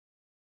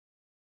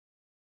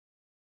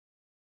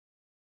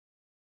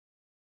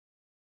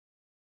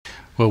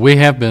Well, we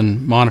have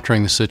been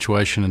monitoring the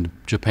situation in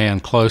Japan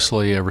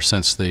closely ever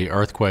since the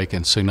earthquake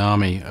and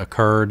tsunami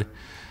occurred.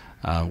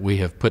 We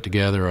have put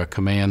together a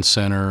command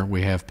center.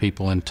 We have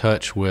people in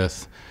touch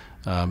with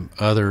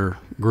other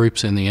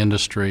groups in the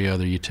industry,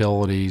 other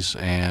utilities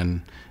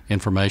and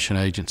information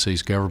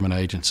agencies, government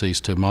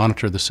agencies, to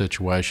monitor the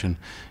situation,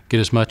 get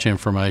as much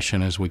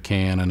information as we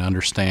can, and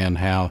understand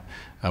how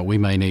we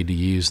may need to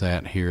use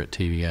that here at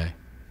TVA.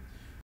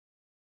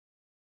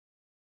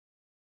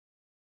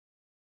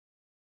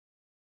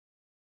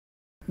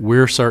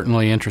 We're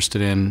certainly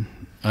interested in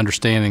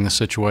understanding the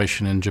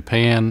situation in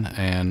Japan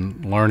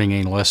and learning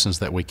any lessons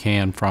that we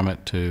can from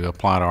it to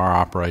apply to our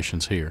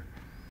operations here.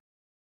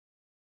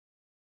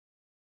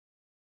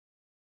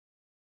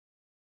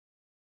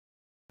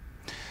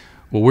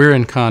 Well, we're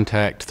in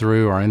contact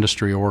through our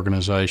industry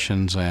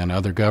organizations and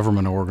other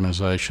government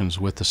organizations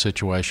with the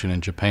situation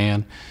in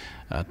Japan.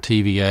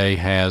 TVA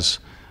has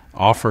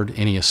offered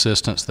any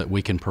assistance that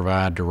we can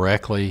provide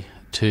directly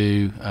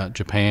to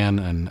Japan,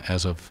 and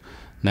as of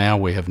now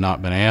we have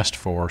not been asked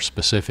for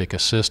specific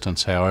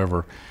assistance.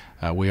 However,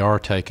 we are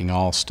taking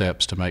all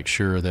steps to make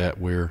sure that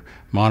we're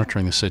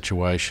monitoring the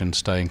situation,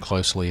 staying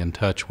closely in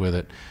touch with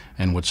it,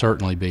 and would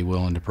certainly be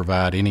willing to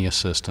provide any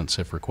assistance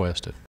if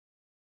requested.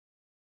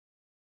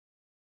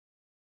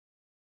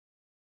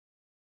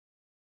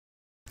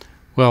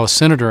 Well, as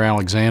Senator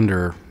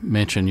Alexander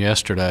mentioned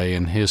yesterday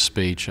in his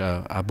speech,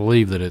 I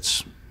believe that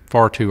it's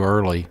far too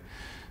early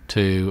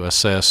to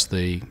assess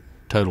the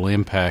total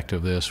impact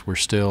of this. We're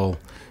still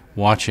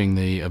watching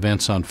the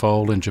events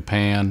unfold in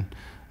Japan.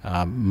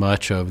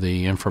 Much of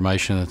the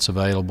information that's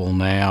available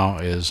now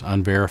is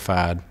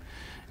unverified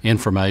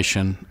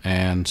information,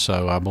 and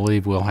so I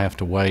believe we'll have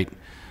to wait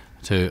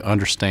to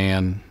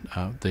understand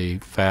the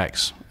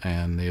facts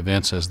and the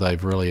events as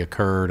they've really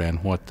occurred,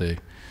 and what the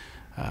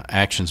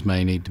actions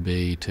may need to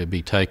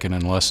be taken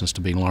and lessons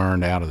to be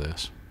learned out of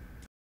this.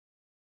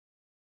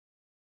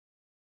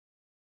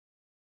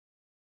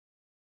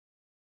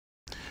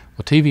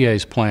 Well,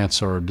 TVA's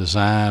plants are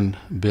designed,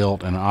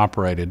 built, and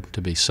operated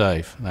to be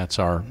safe. That's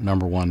our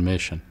 #1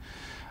 mission.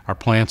 Our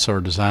plants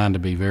are designed to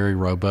be very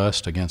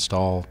robust against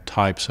all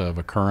types of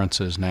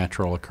occurrences,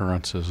 natural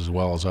occurrences as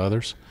well as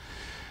others.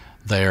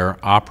 They're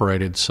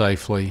operated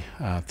safely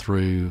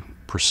through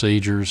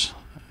procedures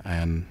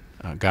and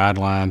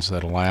guidelines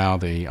that allow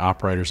the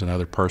operators and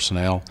other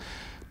personnel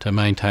to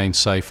maintain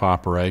safe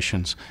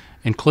operations,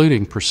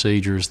 including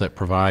procedures that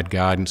provide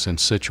guidance in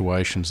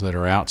situations that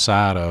are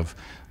outside of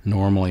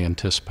normally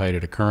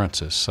anticipated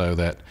occurrences, so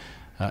that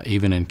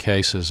even in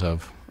cases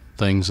of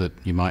things that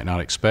you might not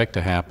expect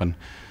to happen,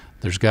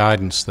 there's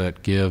guidance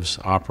that gives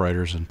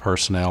operators and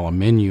personnel a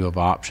menu of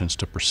options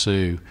to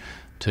pursue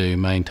to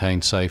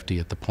maintain safety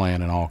at the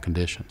plant in all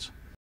conditions.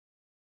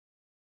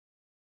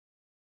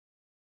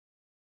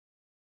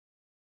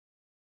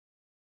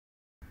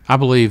 I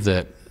believe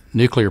that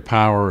nuclear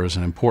power is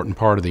an important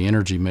part of the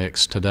energy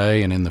mix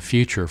today and in the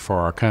future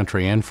for our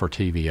country and for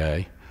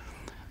TVA.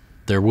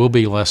 There will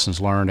be lessons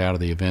learned out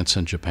of the events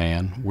in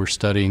Japan. We're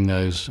studying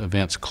those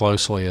events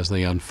closely as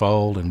they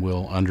unfold, and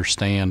we'll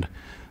understand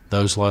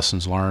those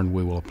lessons learned.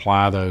 We will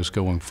apply those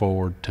going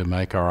forward to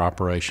make our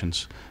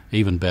operations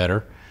even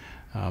better.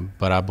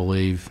 But I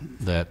believe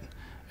that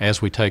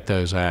as we take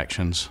those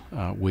actions,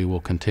 we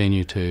will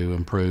continue to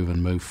improve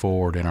and move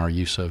forward in our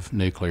use of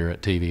nuclear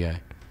at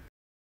TVA.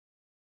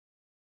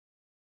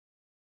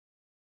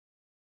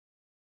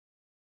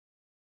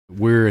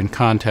 We're in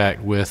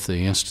contact with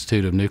the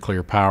Institute of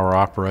Nuclear Power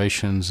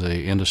Operations,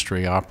 the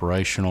industry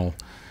operational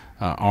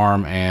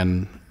arm,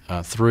 and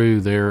through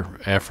their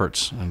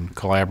efforts and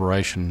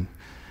collaboration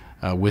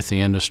with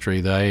the industry,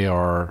 they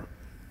are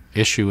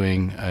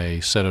issuing a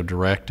set of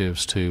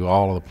directives to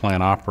all of the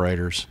plant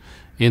operators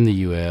in the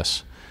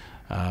U.S.,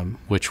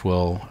 which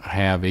will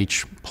have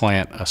each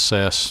plant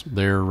assess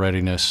their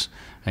readiness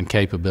and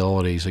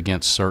capabilities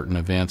against certain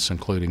events,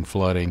 including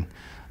flooding,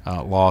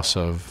 loss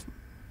of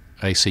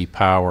AC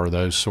power,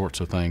 those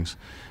sorts of things,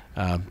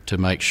 to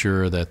make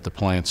sure that the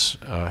plants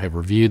have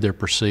reviewed their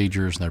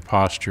procedures and their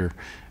posture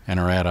and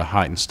are at a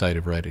heightened state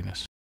of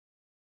readiness.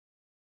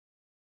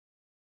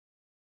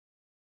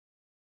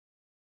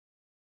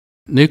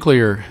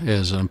 Nuclear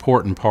is an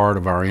important part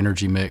of our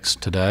energy mix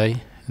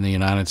today in the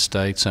United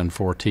States and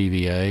for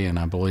TVA, and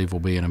I believe will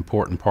be an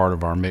important part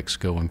of our mix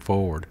going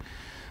forward.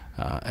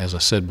 As I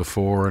said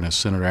before, and as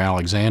Senator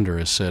Alexander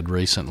has said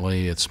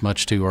recently, it's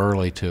much too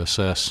early to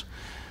assess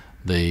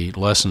the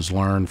lessons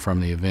learned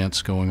from the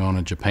events going on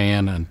in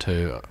Japan and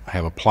to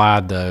have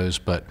applied those,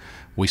 but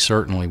we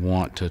certainly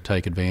want to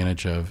take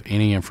advantage of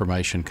any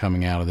information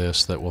coming out of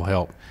this that will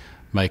help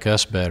make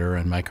us better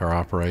and make our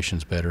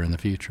operations better in the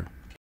future.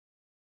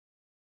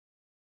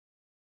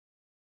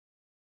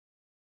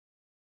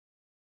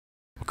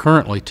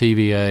 Currently,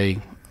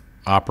 TVA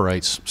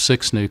operates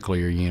 6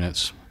 nuclear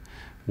units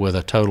with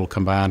a total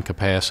combined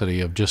capacity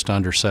of just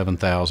under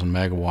 7,000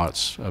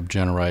 megawatts of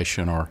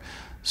generation, or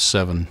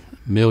 7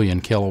 million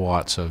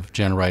kilowatts of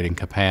generating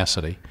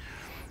capacity.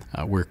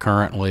 We're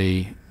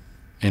currently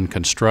in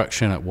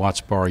construction at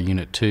Watts Bar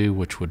Unit 2,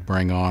 which would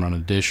bring on an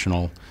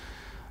additional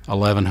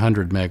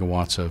 1,100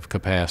 megawatts of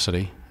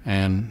capacity,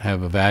 and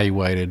have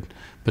evaluated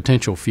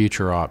potential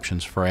future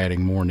options for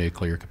adding more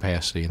nuclear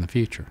capacity in the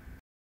future.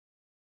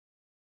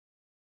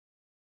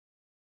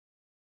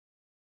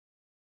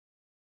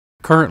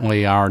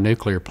 Currently, our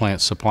nuclear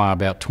plants supply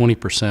about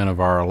 20% of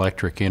our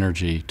electric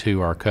energy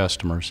to our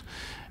customers,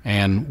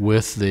 and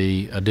with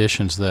the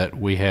additions that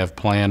we have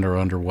planned or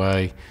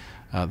underway,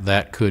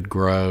 that could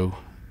grow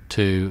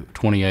to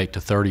 28 to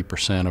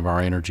 30% of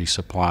our energy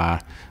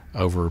supply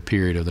over a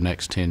period of the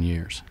next 10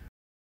 years.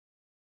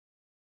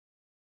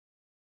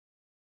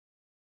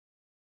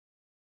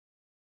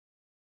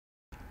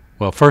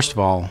 Well, first of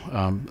all,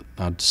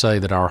 I'd say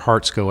that our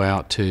hearts go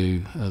out to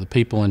the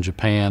people in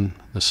Japan,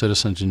 the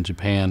citizens in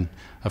Japan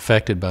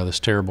affected by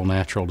this terrible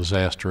natural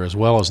disaster, as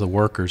well as the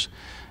workers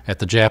at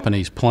the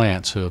Japanese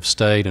plants who have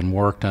stayed and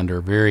worked under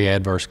very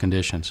adverse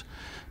conditions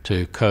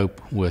to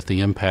cope with the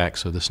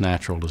impacts of this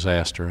natural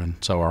disaster. And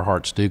so our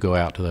hearts do go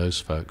out to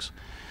those folks.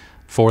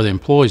 For the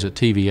employees at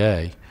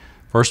TVA,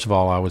 first of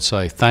all, I would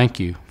say thank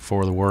you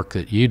for the work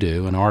that you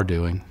do and are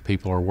doing.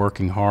 People are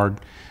working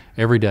hard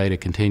every day to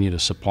continue to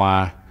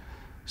supply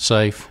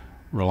safe,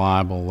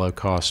 reliable,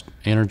 low-cost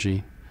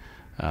energy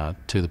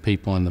to the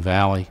people in the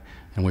Valley,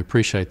 and we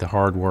appreciate the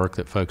hard work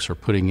that folks are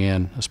putting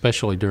in,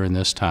 especially during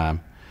this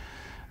time.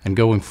 And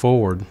going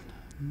forward,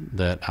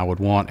 that I would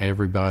want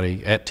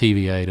everybody at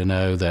TVA to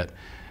know that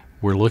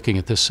we're looking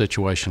at this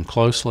situation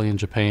closely in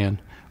Japan.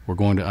 We're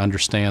going to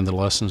understand the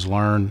lessons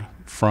learned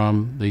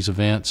from these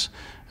events,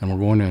 and we're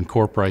going to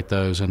incorporate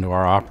those into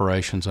our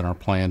operations and our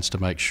plans to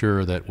make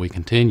sure that we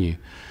continue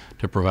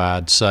to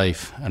provide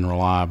safe and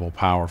reliable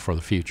power for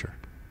the future.